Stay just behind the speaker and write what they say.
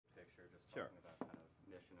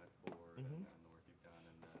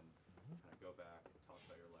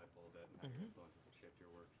how your influences have shaped your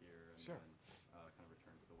work here, and Sure. then kind of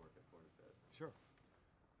return to the work at Ford a bit. Sure.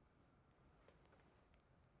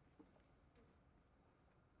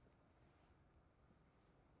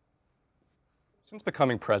 Since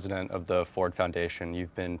becoming president of the Ford Foundation,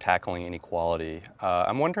 you've been tackling inequality.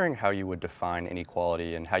 I'm wondering how you would define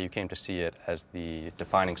inequality and how you came to see it as the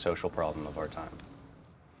defining social problem of our time.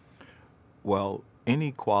 Well,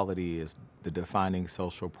 inequality is the defining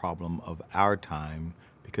social problem of our time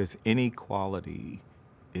because inequality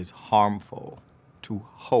is harmful to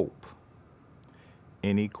hope.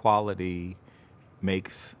 Inequality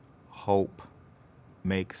makes hope,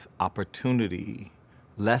 makes opportunity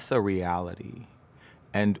less a reality.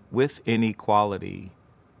 And with inequality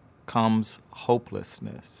comes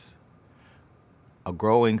hopelessness, a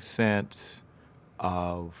growing sense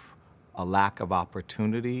of a lack of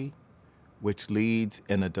opportunity, which leads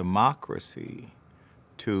in a democracy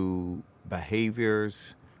to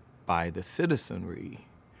behaviors by the citizenry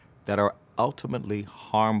that are ultimately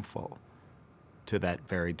harmful to that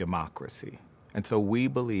very democracy. And so we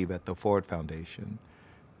believe at the Ford Foundation,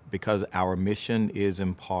 because our mission is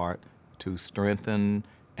in part to strengthen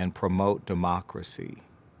and promote democracy,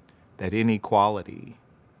 that inequality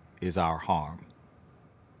is our harm.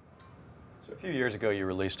 So a few years ago, you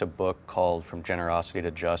released a book called From Generosity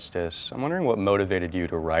to Justice. I'm wondering what motivated you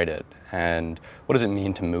to write it, and what does it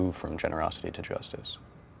mean to move from generosity to justice?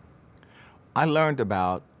 I learned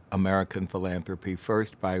about American philanthropy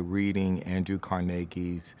first by reading Andrew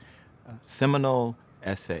Carnegie's seminal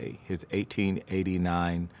essay, his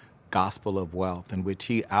 1889 Gospel of Wealth, in which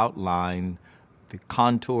he outlined the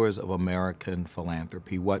contours of American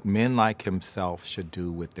philanthropy, what men like himself should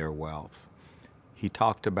do with their wealth. He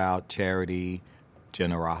talked about charity,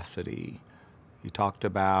 generosity. He talked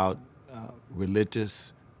about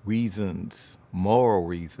religious reasons, moral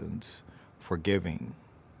reasons for giving.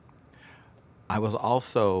 I was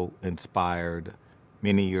also inspired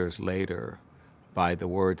many years later by the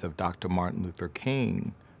words of Dr. Martin Luther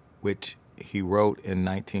King, which he wrote in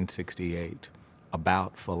 1968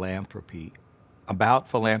 about philanthropy. About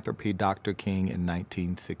philanthropy, Dr. King in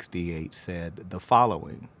 1968 said the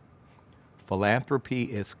following: "Philanthropy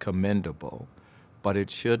is commendable, but it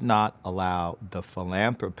should not allow the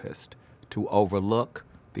philanthropist to overlook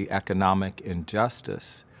the economic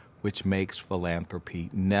injustice which makes philanthropy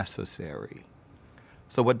necessary."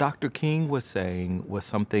 So what Dr. King was saying was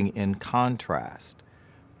something in contrast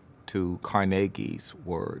to Carnegie's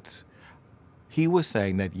words. He was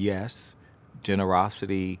saying that yes,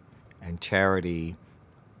 generosity and charity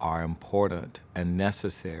are important and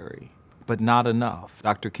necessary, but not enough.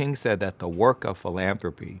 Dr. King said that the work of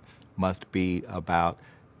philanthropy must be about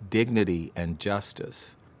dignity and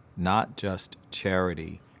justice, not just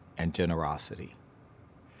charity and generosity.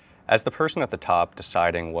 As the person at the top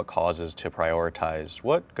deciding what causes to prioritize,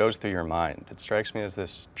 what goes through your mind? It strikes me as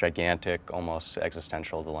this gigantic, almost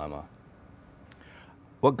existential dilemma.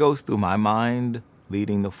 What goes through my mind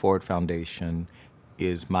leading the Ford Foundation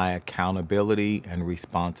is my accountability and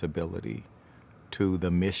responsibility to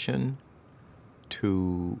the mission,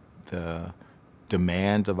 to the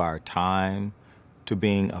demands of our time, to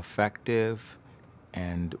being effective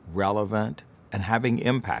and relevant and having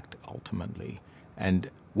impact ultimately. And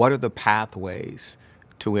what are the pathways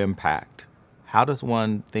to impact? How does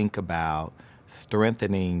one think about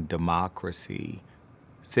strengthening democracy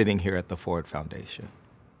sitting here at the Ford Foundation?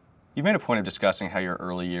 You made a point of discussing how your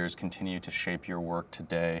early years continue to shape your work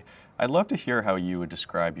today. I'd love to hear how you would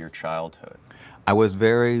describe your childhood. I was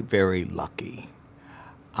very, very lucky.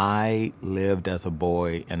 I lived as a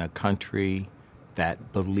boy in a country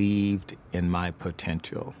that believed in my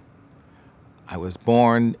potential. I was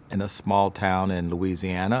born in a small town in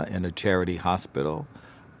Louisiana in a charity hospital.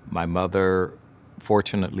 My mother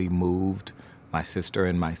fortunately moved my sister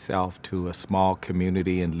and myself to a small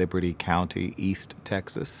community in Liberty County, East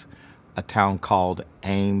Texas, a town called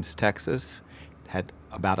Ames, Texas. It had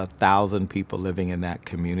about 1,000 people living in that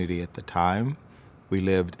community at the time. We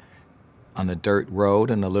lived on a dirt road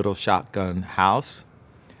in a little shotgun house.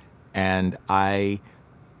 And I,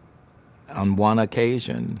 on one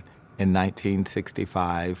occasion in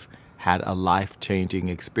 1965, had a life-changing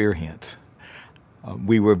experience.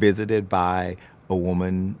 We were visited by a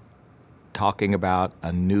woman talking about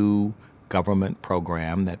a new government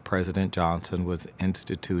program that President Johnson was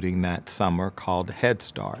instituting that summer called Head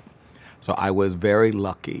Start. So I was very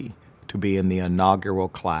lucky to be in the inaugural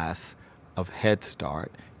class of Head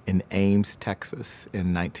Start in Ames, Texas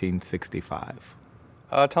in 1965.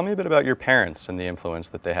 Tell me a bit about your parents and the influence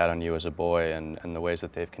that they had on you as a boy and the ways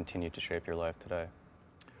that they've continued to shape your life today.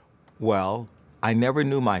 Well, I never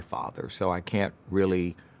knew my father, so I can't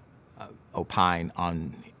really opine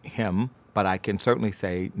on him, but I can certainly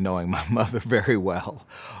say, knowing my mother very well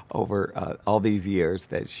over all these years,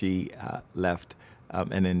 that she left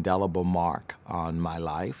an indelible mark on my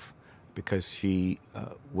life, because she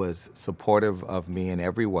was supportive of me in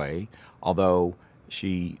every way, although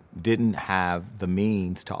she didn't have the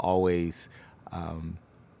means to always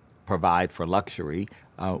provide for luxury.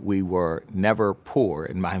 We were never poor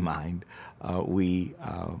in my mind. We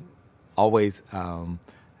always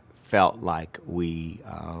felt like we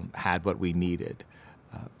had what we needed.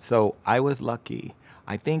 So I was lucky.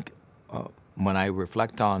 I think when I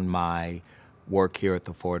reflect on my work here at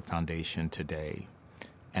the Ford Foundation today,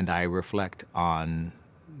 and I reflect on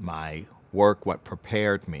my work, what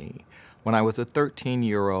prepared me, when I was a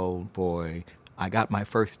 13-year-old boy, I got my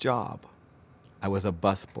first job. I was a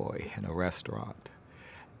busboy in a restaurant.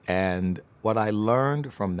 And what I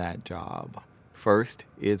learned from that job, first,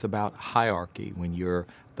 is about hierarchy. When you're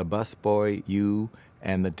the busboy, you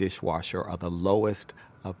and the dishwasher are the lowest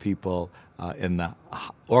people in the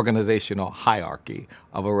organizational hierarchy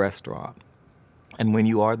of a restaurant. And when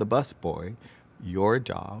you are the busboy, your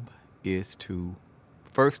job is to,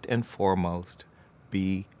 first and foremost,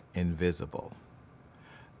 be invisible,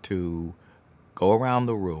 to go around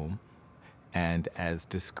the room and, as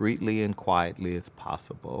discreetly and quietly as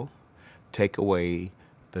possible, take away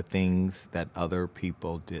the things that other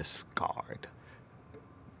people discard,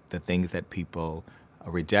 the things that people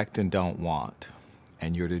reject and don't want.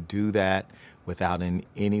 And you're to do that without in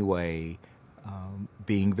any way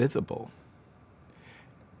being visible.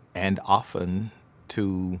 And often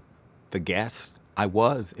to the guests, I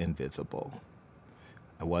was invisible.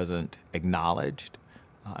 I wasn't acknowledged.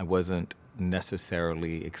 I wasn't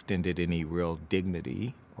necessarily extended any real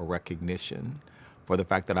dignity or recognition for the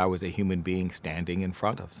fact that I was a human being standing in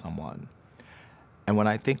front of someone. And when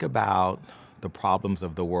I think about the problems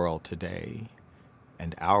of the world today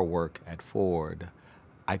and our work at Ford,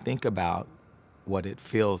 I think about what it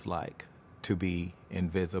feels like to be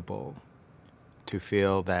invisible, to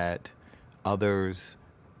feel that others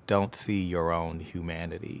don't see your own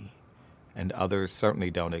humanity, and others certainly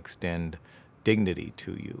don't extend dignity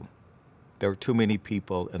to you. There are too many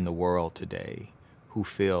people in the world today who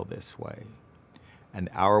feel this way. And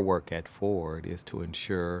our work at Ford is to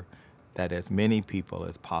ensure that as many people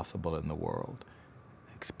as possible in the world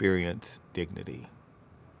experience dignity.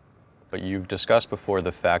 But you've discussed before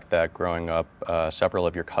the fact that growing up, several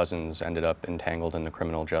of your cousins ended up entangled in the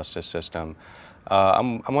criminal justice system.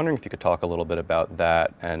 I'm wondering if you could talk a little bit about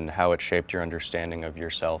that and how it shaped your understanding of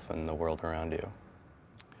yourself and the world around you.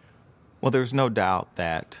 Well, there's no doubt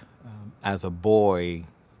that as a boy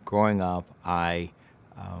growing up, I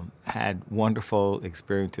had wonderful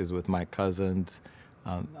experiences with my cousins.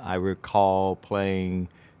 I recall playing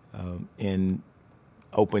in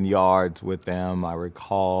open yards with them. I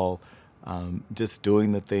recall just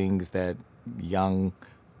doing the things that young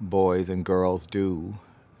boys and girls do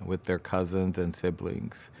with their cousins and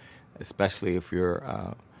siblings, especially if you're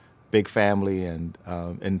a big family and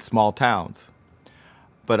in small towns.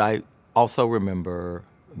 But I also remember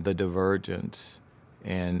the divergence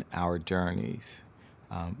in our journeys.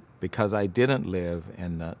 Because I didn't live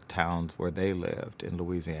in the towns where they lived in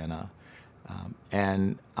Louisiana,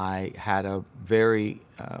 and I had a very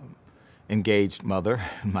engaged mother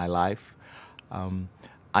in my life,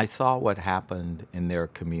 I saw what happened in their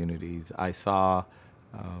communities. I saw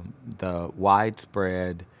the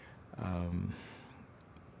widespread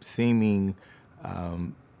seeming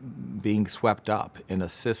being swept up in a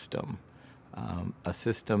system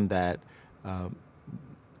that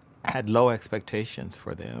had low expectations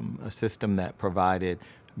for them, a system that provided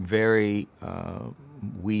very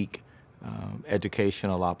weak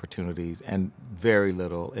educational opportunities and very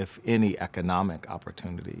little, if any, economic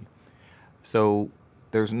opportunity. So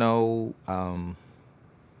there's no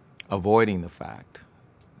avoiding the fact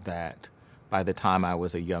that by the time I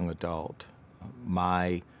was a young adult,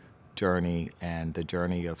 my journey and the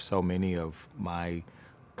journey of so many of my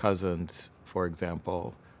cousins, for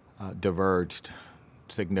example, diverged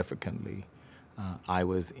significantly. I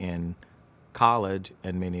was in college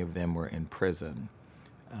and many of them were in prison.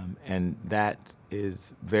 And that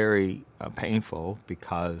is very painful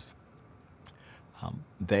because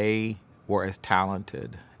they were as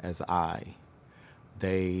talented as I.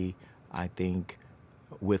 They, I think,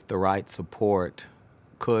 with the right support,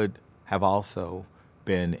 could have also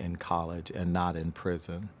been in college and not in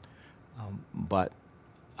prison. But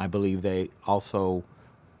I believe they also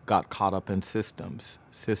got caught up in systems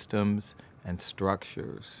and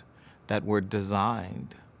structures that were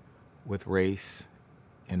designed with race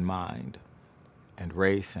in mind, and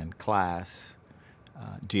race and class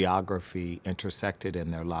geography intersected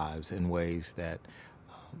in their lives in ways that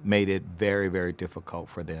made it very, very difficult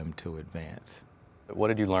for them to advance. What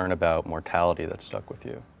did you learn about mortality that stuck with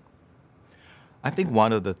you? I think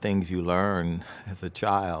one of the things you learn as a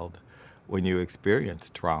child when you experience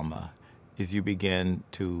trauma is you begin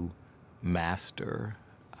to master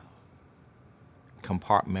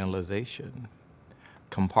compartmentalization.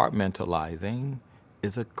 Compartmentalizing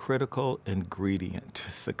is a critical ingredient to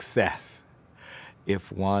success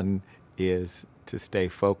if one is to stay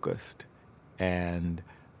focused and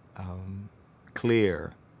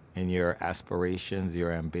clear in your aspirations,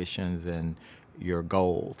 your ambitions, and your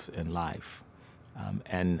goals in life.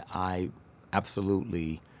 And I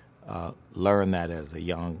absolutely learned that as a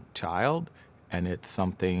young child, and it's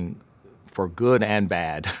something for good and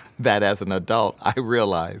bad that as an adult I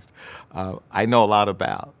realized I know a lot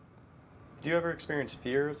about. Do you ever experience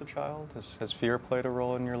fear as a child? Has fear played a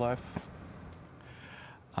role in your life?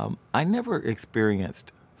 I never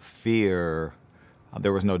experienced fear.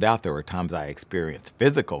 There was no doubt there were times I experienced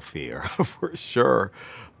physical fear, for sure.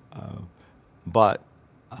 But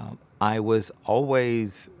I was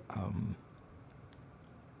always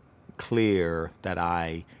clear that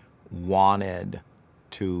I wanted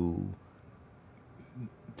to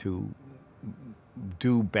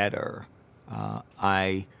do better.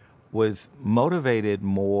 I was motivated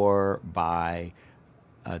more by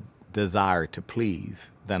a desire to please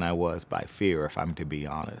than I was by fear, if I'm to be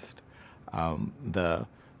honest. One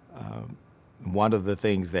of the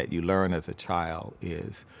things that you learn as a child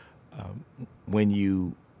is when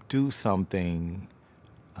you do something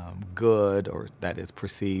good or that is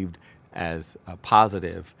perceived as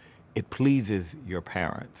positive, it pleases your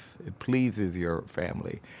parents, it pleases your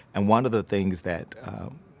family. And one of the things that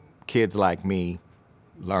kids like me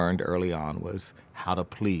learned early on was how to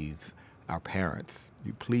please our parents.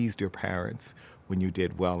 You pleased your parents when you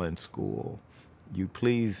did well in school.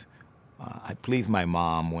 I pleased my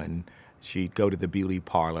mom when she'd go to the beauty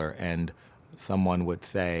parlor and someone would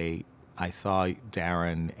say, I saw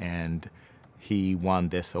Darren and he won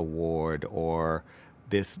this award, or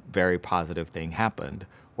this very positive thing happened.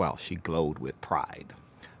 Well, she glowed with pride.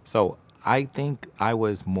 So I think I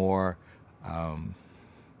was more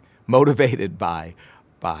motivated by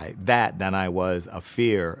that than I was a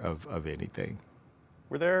fear of anything.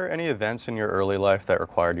 Were there any events in your early life that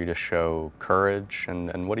required you to show courage?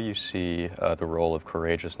 And what do you see the role of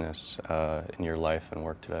courageousness in your life and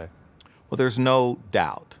work today? Well, there's no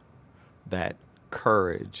doubt that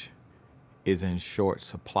courage is in short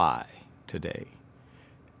supply today.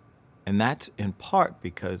 And that's in part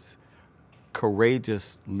because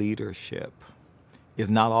courageous leadership is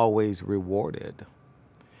not always rewarded.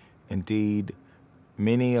 Indeed,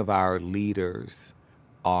 many of our leaders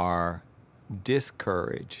are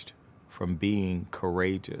discouraged from being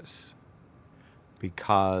courageous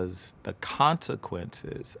because the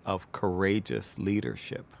consequences of courageous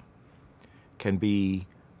leadership can be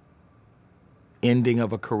ending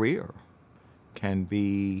of a career, can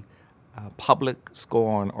be public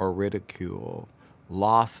scorn or ridicule,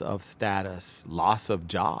 loss of status, loss of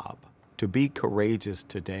job. To be courageous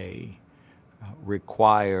today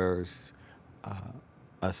requires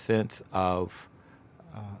a sense of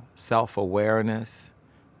self-awareness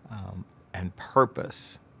and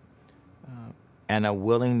purpose and a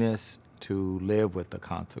willingness to live with the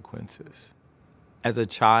consequences. As a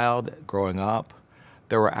child growing up,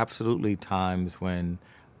 there were absolutely times when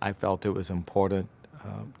I felt it was important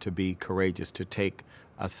to be courageous, to take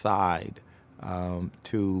a side,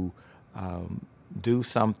 to do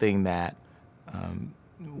something that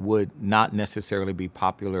would not necessarily be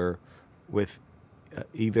popular with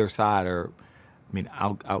either side. Or,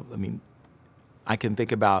 I can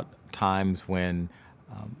think about times when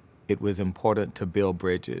it was important to build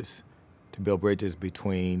bridges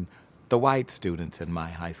between the white students in my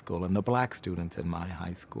high school and the black students in my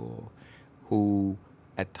high school, who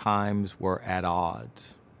at times were at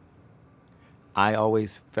odds. I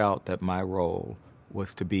always felt that my role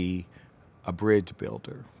was to be a bridge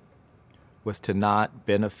builder, was to not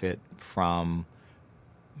benefit from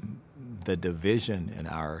the division in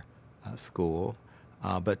our school,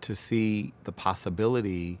 but to see the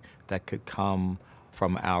possibility that could come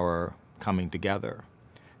from our coming together.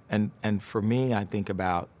 And for me, I think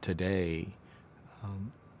about today,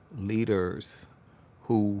 leaders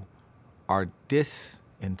who are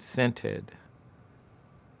disincented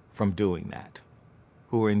from doing that,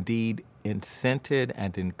 who are indeed incented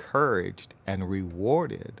and encouraged and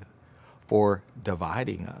rewarded for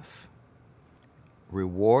dividing us,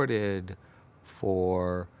 rewarded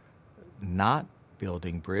for not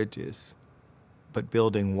building bridges, but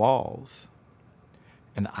building walls.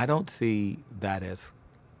 And I don't see that as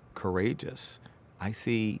courageous. I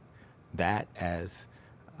see that as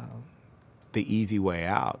the easy way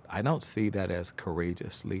out. I don't see that as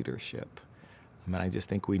courageous leadership. I mean, I just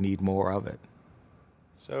think we need more of it.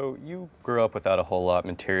 So you grew up without a whole lot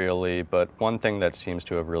materially, but one thing that seems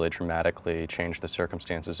to have really dramatically changed the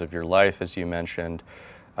circumstances of your life, as you mentioned,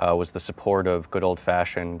 was the support of good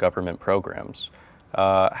old-fashioned government programs.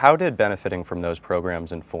 How did benefiting from those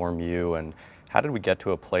programs inform you, and how did we get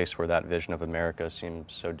to a place where that vision of America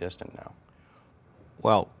seems so distant now?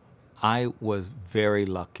 Well, I was very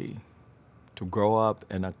lucky to grow up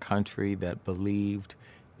in a country that believed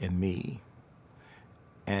in me.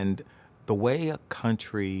 And the way a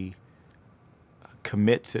country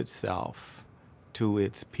commits itself to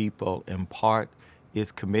its people, in part,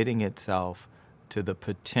 is committing itself to the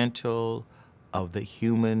potential of the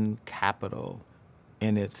human capital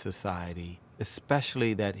in its society,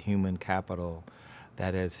 especially that human capital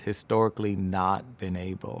that has historically not been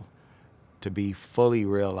able to be fully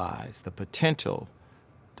realized, the potential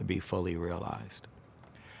to be fully realized.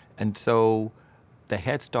 And so the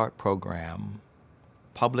Head Start program,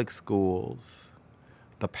 public schools,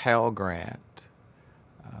 the Pell Grant,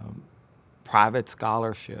 private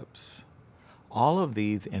scholarships, all of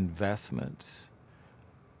these investments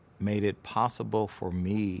made it possible for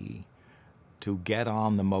me to get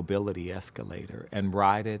on the mobility escalator and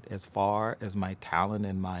ride it as far as my talent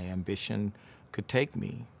and my ambition could take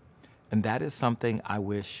me. And that is something I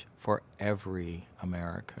wish for every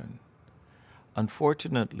American.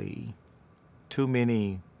 Unfortunately, too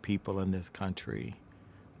many people in this country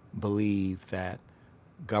believe that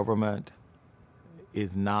government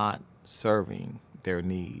is not serving their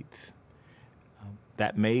needs.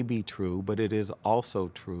 That may be true, but it is also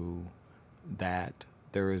true that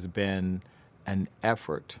there has been an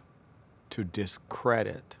effort to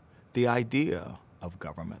discredit the idea of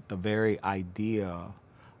government, the very idea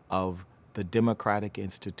of the democratic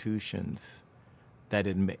institutions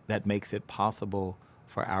that makes it possible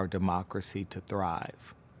for our democracy to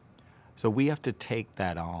thrive. So we have to take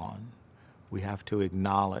that on. We have to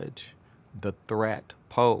acknowledge the threat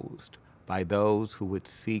posed by those who would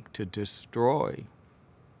seek to destroy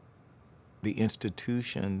the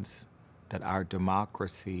institutions that our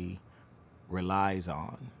democracy relies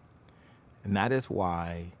on. And that is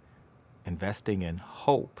why investing in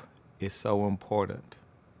hope is so important.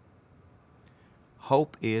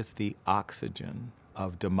 Hope is the oxygen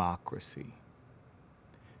of democracy.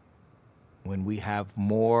 When we have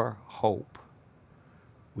more hope,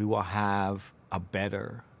 we will have a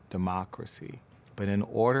better democracy. But in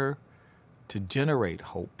order to generate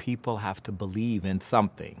hope, people have to believe in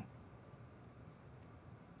something.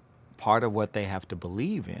 Part of what they have to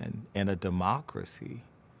believe in a democracy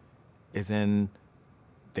is in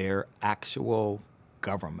their actual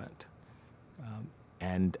government.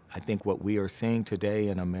 And I think what we are seeing today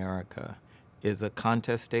in America is a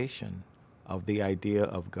contestation of the idea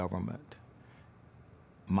of government.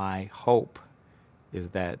 My hope is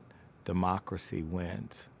that democracy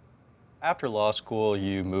wins. After law school,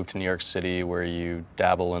 you moved to New York City where you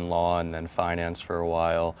dabble in law and then finance for a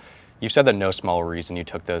while. You said that no small reason you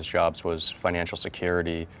took those jobs was financial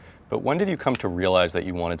security, but when did you come to realize that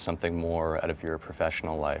you wanted something more out of your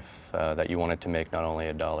professional life, that you wanted to make not only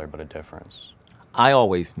a dollar but a difference? I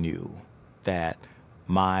always knew that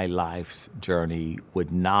my life's journey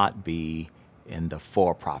would not be in the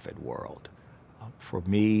for-profit world. For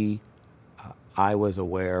me, I was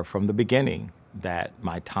aware from the beginning that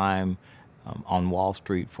my time on Wall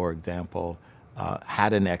Street, for example,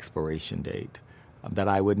 had an expiration date, that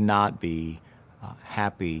I would not be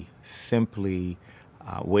happy simply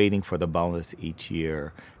waiting for the bonus each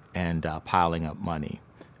year and piling up money.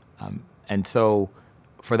 And so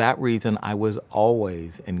for that reason, I was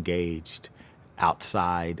always engaged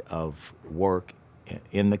outside of work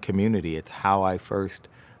in the community. It's how I first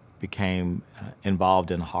became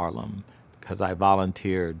involved in Harlem, because I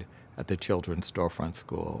volunteered at the Children's Storefront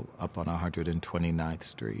School up on 129th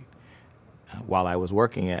Street while I was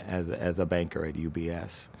working as a banker at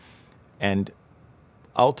UBS. And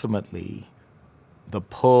ultimately, the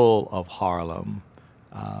pull of Harlem,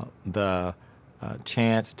 the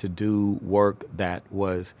chance to do work that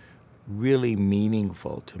was really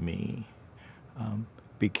meaningful to me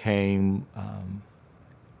became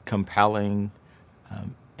compelling,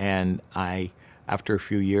 and I, after a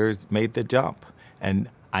few years, made the jump. And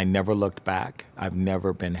I never looked back. I've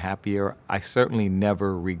never been happier. I certainly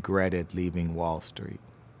never regretted leaving Wall Street.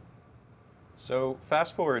 So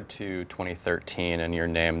fast forward to 2013 and you're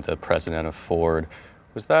named the president of Ford.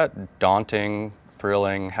 Was that daunting,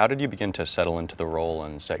 thrilling? How did you begin to settle into the role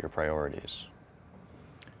and set your priorities?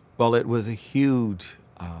 Well, it was a huge,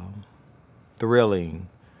 thrilling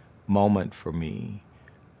moment for me.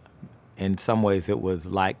 In some ways, it was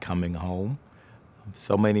like coming home.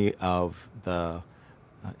 So many of the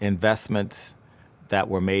investments that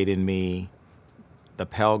were made in me, the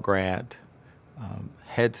Pell Grant,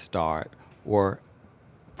 Head Start, were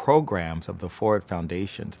programs of the Ford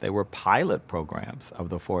Foundations. They were pilot programs of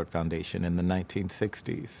the Ford Foundation in the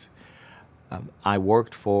 1960s. I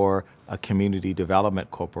worked for a community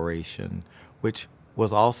development corporation, which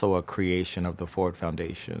was also a creation of the Ford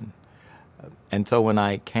Foundation. And so when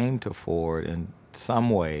I came to Ford, in some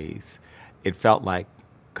ways, it felt like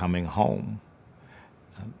coming home.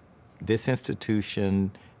 This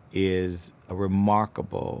institution is a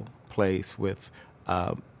remarkable place with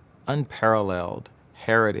unparalleled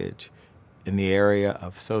heritage in the area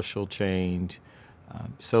of social change,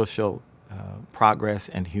 social progress,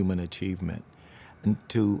 and human achievement. And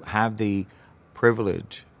to have the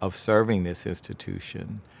privilege of serving this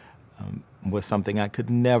institution was something I could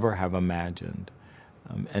never have imagined.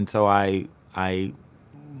 And so I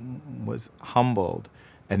was humbled,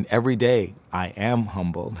 and every day I am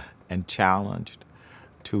humbled and challenged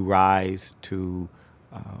to rise to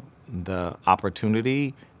the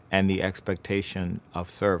opportunity and the expectation of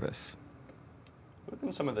service. What have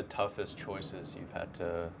been some of the toughest choices you've had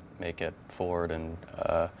to make at Ford? And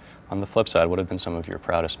on the flip side, what have been some of your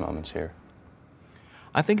proudest moments here?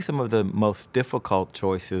 I think some of the most difficult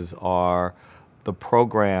choices are the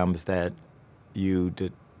programs that you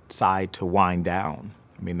decide to wind down.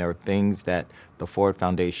 I mean, there are things that the Ford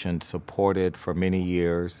Foundation supported for many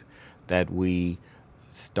years that we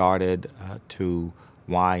started to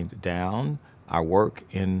wind down. Our work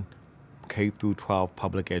in K through 12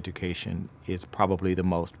 public education is probably the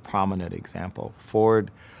most prominent example.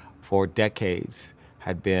 Ford, for decades,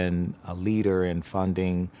 had been a leader in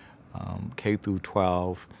funding K through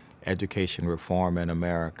 12 education reform in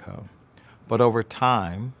America. But over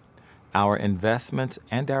time, our investments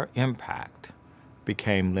and our impact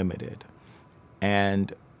became limited.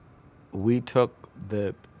 And we took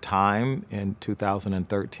the time in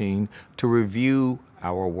 2013 to review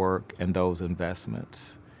our work and those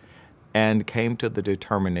investments and came to the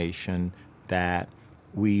determination that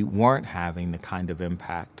we weren't having the kind of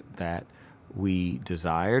impact that we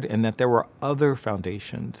desired, and that there were other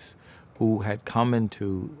foundations who had come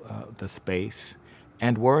into the space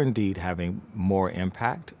and were indeed having more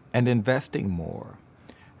impact and investing more.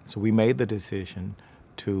 So we made the decision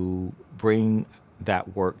to bring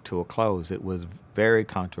that work to a close. It was very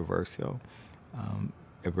controversial.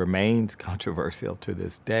 It remains controversial to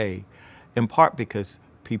this day, in part because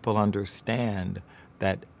people understand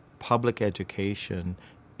that public education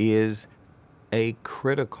is a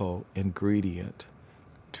critical ingredient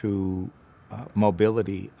to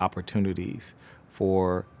mobility opportunities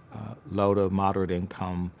for low to moderate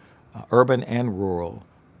income, urban and rural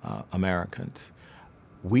Americans.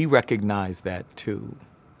 We recognize that too.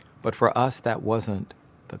 But for us, that wasn't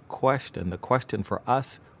the question. The question for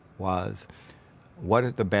us was, what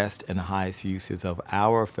are the best and highest uses of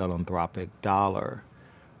our philanthropic dollar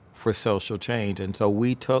for social change? And so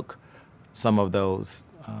we took some of those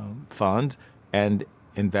funds and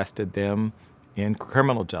invested them in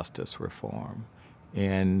criminal justice reform,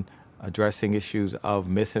 in addressing issues of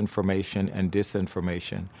misinformation and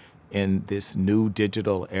disinformation in this new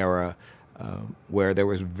digital era where there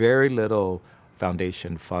was very little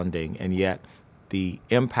foundation funding, and yet the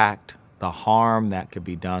impact, the harm that could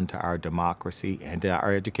be done to our democracy and to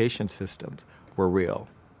our education systems were real.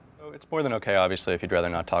 It's more than okay, obviously, if you'd rather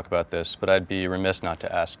not talk about this, but I'd be remiss not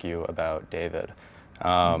to ask you about David.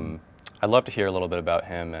 I'd love to hear a little bit about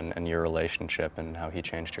him and your relationship and how he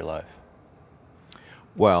changed your life.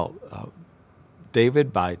 Well,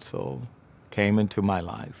 David Beitzel came into my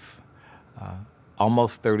life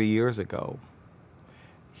almost 30 years ago.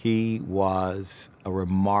 He was a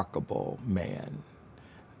remarkable man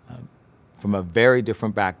from a very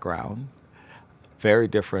different background, very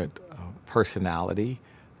different personality,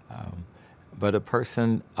 but a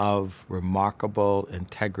person of remarkable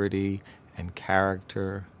integrity and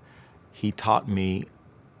character. He taught me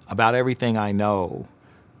about everything I know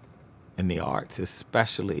in the arts,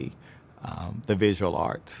 especially the visual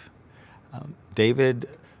arts. David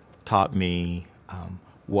taught me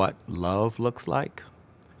what love looks like.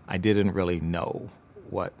 I didn't really know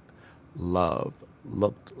what love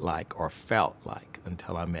looked like or felt like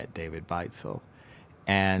until I met David Beitzel.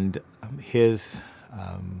 And his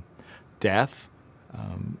death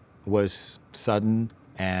was sudden,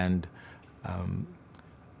 and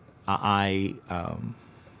I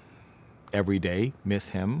every day miss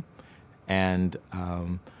him. And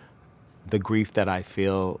the grief that I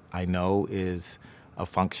feel, I know, is a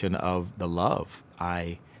function of the love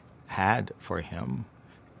I had for him.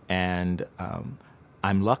 And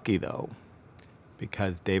I'm lucky, though,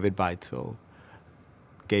 because David Beitzel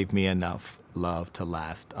gave me enough love to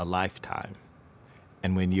last a lifetime.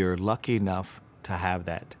 And when you're lucky enough to have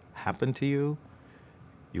that happen to you,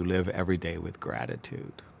 you live every day with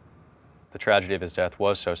gratitude. The tragedy of his death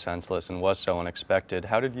was so senseless and was so unexpected.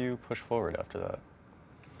 How did you push forward after that?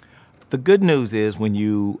 The good news is when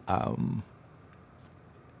you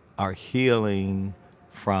are healing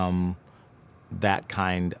from that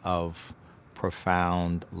kind of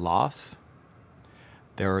profound loss,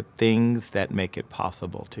 there are things that make it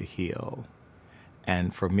possible to heal.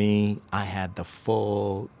 And for me, I had the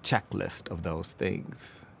full checklist of those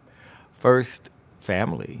things. First,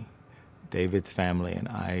 family. David's family and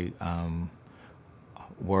I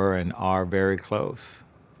were and are very close.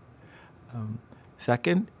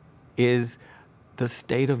 Second is the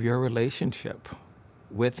state of your relationship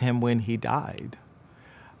with him when he died.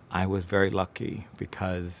 I was very lucky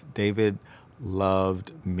because David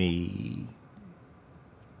loved me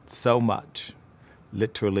so much,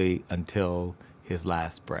 literally until his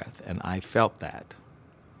last breath, and I felt that.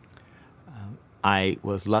 I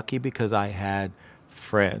was lucky because I had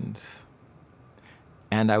friends,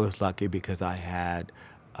 and I was lucky because I had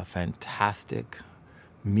a fantastic,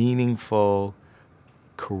 meaningful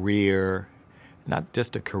career, not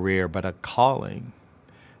just a career, but a calling.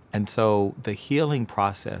 And so the healing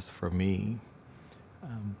process for me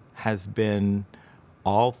has been,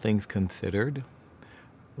 all things considered,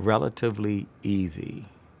 relatively easy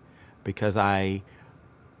because I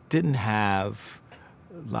didn't have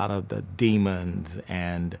a lot of the demons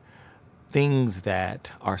and things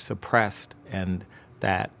that are suppressed and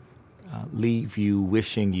that leave you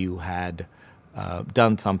wishing you had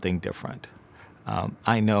done something different.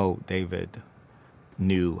 I know David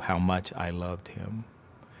knew how much I loved him,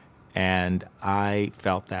 and I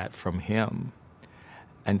felt that from him.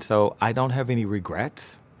 And so I don't have any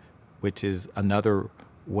regrets, which is another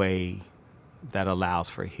way that allows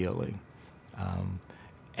for healing.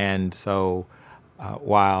 And so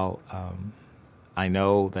while I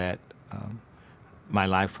know that my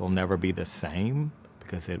life will never be the same,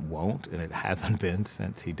 because it won't, and it hasn't been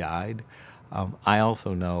since he died, I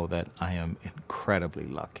also know that I am incredibly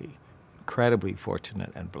lucky, incredibly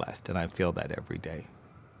fortunate and blessed, and I feel that every day.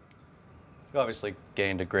 You obviously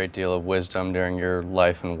gained a great deal of wisdom during your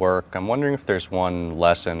life and work. I'm wondering if there's one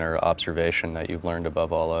lesson or observation that you've learned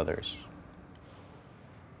above all others.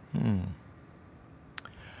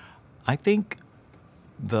 I think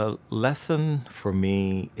the lesson for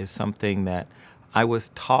me is something that I was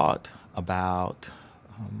taught about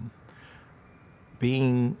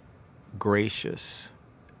being gracious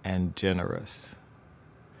and generous.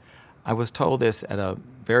 I was told this at a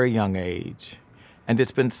very young age, and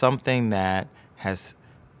it's been something that has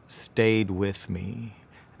stayed with me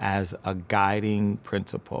as a guiding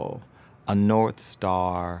principle, a North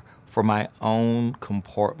Star for my own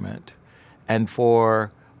comportment and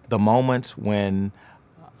for the moments when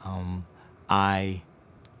I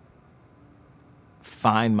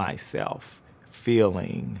find myself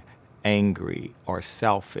feeling angry or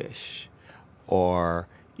selfish or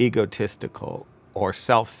egotistical or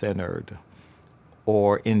self-centered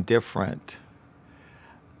or indifferent.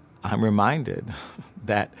 I'm reminded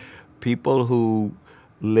that people who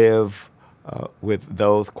live with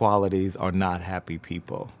those qualities are not happy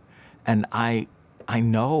people. And I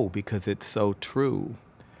know, because it's so true,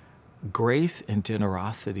 grace and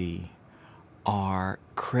generosity are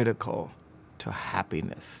critical to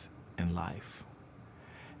happiness in life.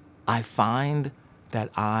 I find that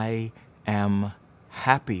I am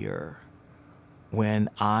happier when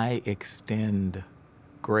I extend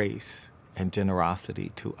grace and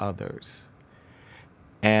generosity to others.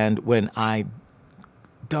 And when I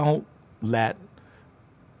don't let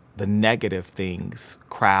the negative things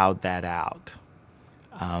crowd that out.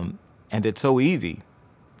 And it's so easy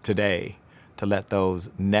today to let those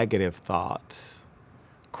negative thoughts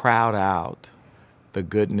crowd out the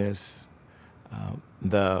goodness,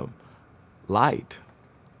 the light.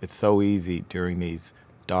 It's so easy during these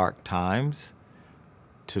dark times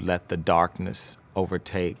to let the darkness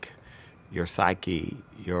overtake your psyche,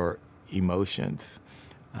 your emotions.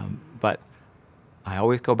 But I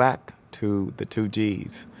always go back to the 2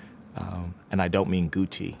 G's, and I don't mean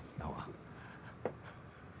Gucci. No.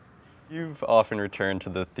 You've often returned to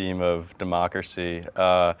the theme of democracy.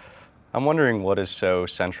 I'm wondering what is so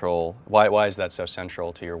central, why is that so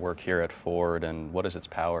central to your work here at Ford, and what is its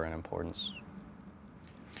power and importance?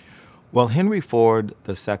 Well, Henry Ford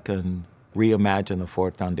II reimagine the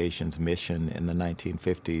Ford Foundation's mission in the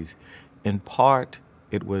 1950s, in part,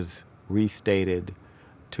 it was restated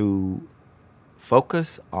to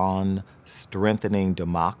focus on strengthening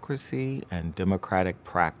democracy and democratic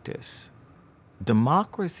practice.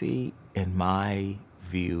 Democracy, in my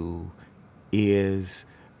view, is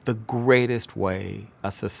the greatest way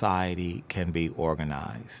a society can be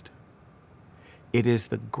organized. It is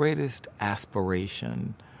the greatest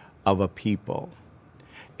aspiration of a people.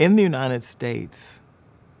 In the United States,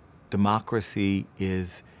 democracy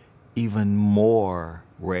is even more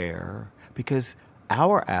rare because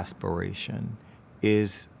our aspiration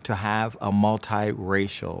is to have a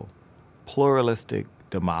multiracial, pluralistic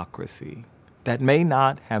democracy. That may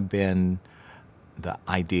not have been the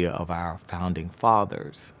idea of our founding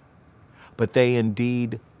fathers, but they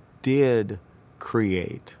indeed did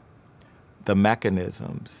create the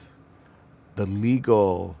mechanisms, the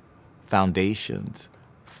legal foundations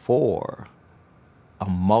for a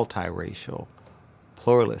multiracial,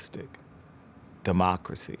 pluralistic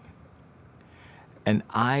democracy. And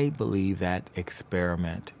I believe that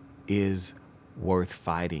experiment is worth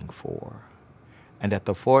fighting for. And at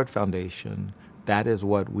the Ford Foundation, that is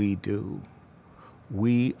what we do.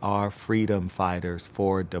 We are freedom fighters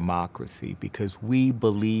for democracy because we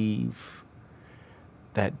believe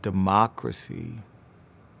that democracy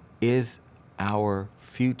is our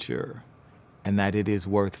future and that it is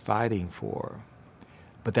worth fighting for,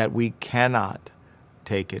 but that we cannot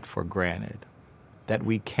take it for granted, that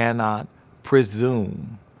we cannot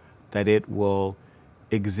presume that it will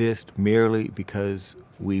exist merely because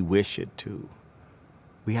we wish it to.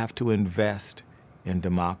 We have to invest in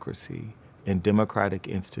democracy, in democratic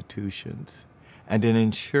institutions, and in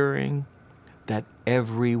ensuring that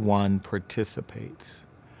everyone participates.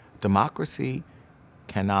 Democracy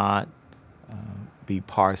cannot be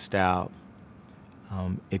parsed out.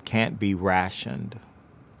 It can't be rationed.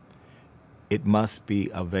 It must be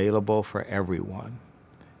available for everyone.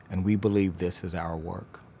 And we believe this is our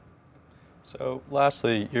work. So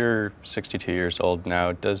lastly, you're 62 years old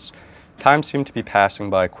now. Does time seem to be passing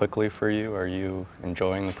by quickly for you? Are you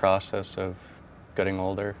enjoying the process of getting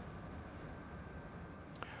older?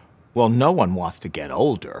 Well, no one wants to get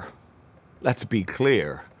older. Let's be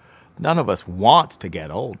clear. None of us wants to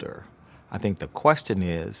get older. I think the question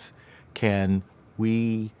is, can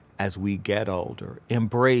we, as we get older,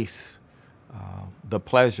 embrace the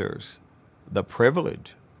pleasures, the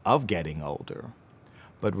privilege of getting older,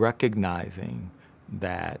 but recognizing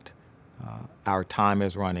that our time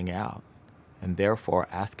is running out, and therefore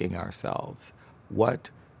asking ourselves,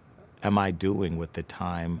 what am I doing with the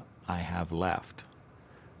time I have left?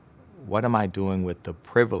 What am I doing with the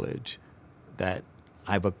privilege that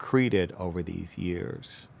I've accreted over these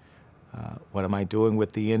years? What am I doing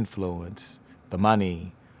with the influence, the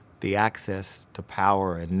money, the access to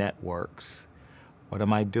power and networks? What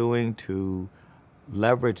am I doing to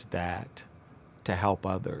leverage that to help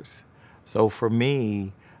others? So for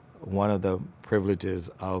me, one of the privileges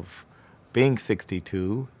of being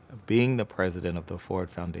 62, being the president of the Ford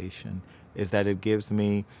Foundation, is that it gives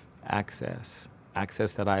me access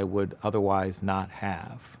that I would otherwise not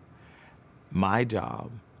have. My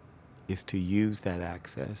job is to use that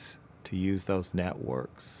access, to use those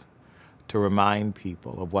networks, to remind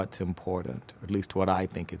people of what's important, or at least what I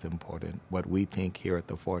think is important, what we think here at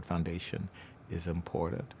the Ford Foundation is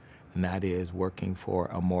important, and that is working for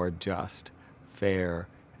a more just, fair,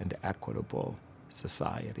 and equitable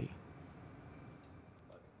society.